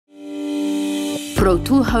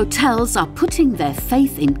Protur hotels are putting their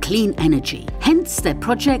faith in clean energy, hence their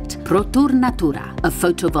project Protur Natura, a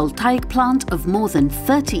photovoltaic plant of more than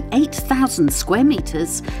 38,000 square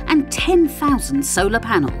meters and 10,000 solar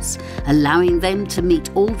panels, allowing them to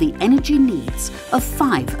meet all the energy needs of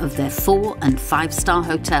 5 of their 4- and 5-star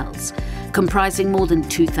hotels, comprising more than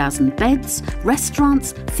 2,000 beds,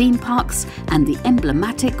 restaurants, theme parks and the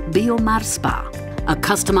emblematic Biomar Spa. A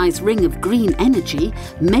customized ring of green energy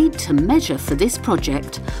made to measure for this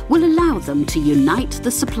project will allow them to unite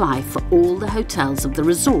the supply for all the hotels of the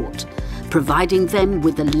resort, providing them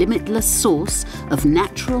with a limitless source of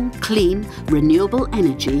natural, clean, renewable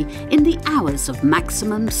energy in the hours of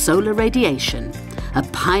maximum solar radiation. A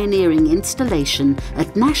pioneering installation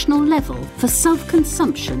at national level for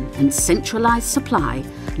self-consumption and centralized supply,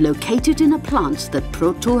 located in a plant that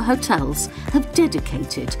Protur hotels have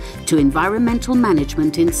dedicated to environmental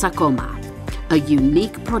management in Coma. A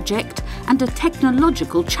unique project and a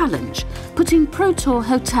technological challenge, putting Protur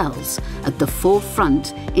hotels at the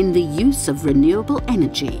forefront in the use of renewable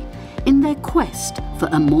energy in their quest for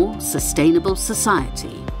a more sustainable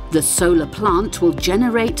society. The solar plant will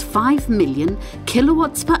generate 5 million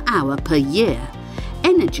kilowatts per hour per year,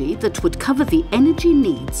 energy that would cover the energy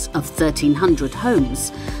needs of 1,300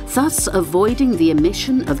 homes, thus avoiding the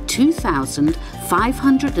emission of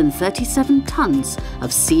 2,537 tons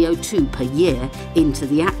of CO2 per year into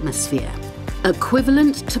the atmosphere,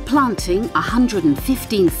 equivalent to planting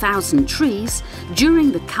 115,000 trees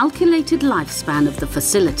during the calculated lifespan of the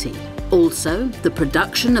facility. Also, the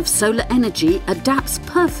production of solar energy adapts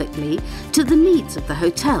perfectly to the needs of the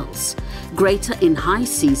hotels, greater in high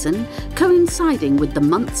season, coinciding with the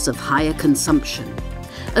months of higher consumption.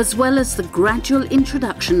 As well as the gradual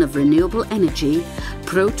introduction of renewable energy,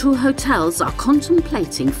 Protur hotels are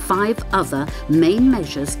contemplating 5 other main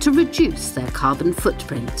measures to reduce their carbon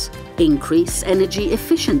footprint. Increase energy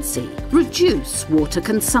efficiency, reduce water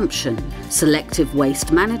consumption, selective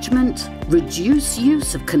waste management, reduce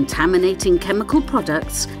use of contaminating chemical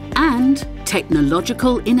products, and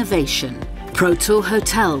technological innovation. Protur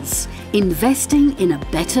hotels, investing in a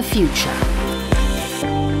better future.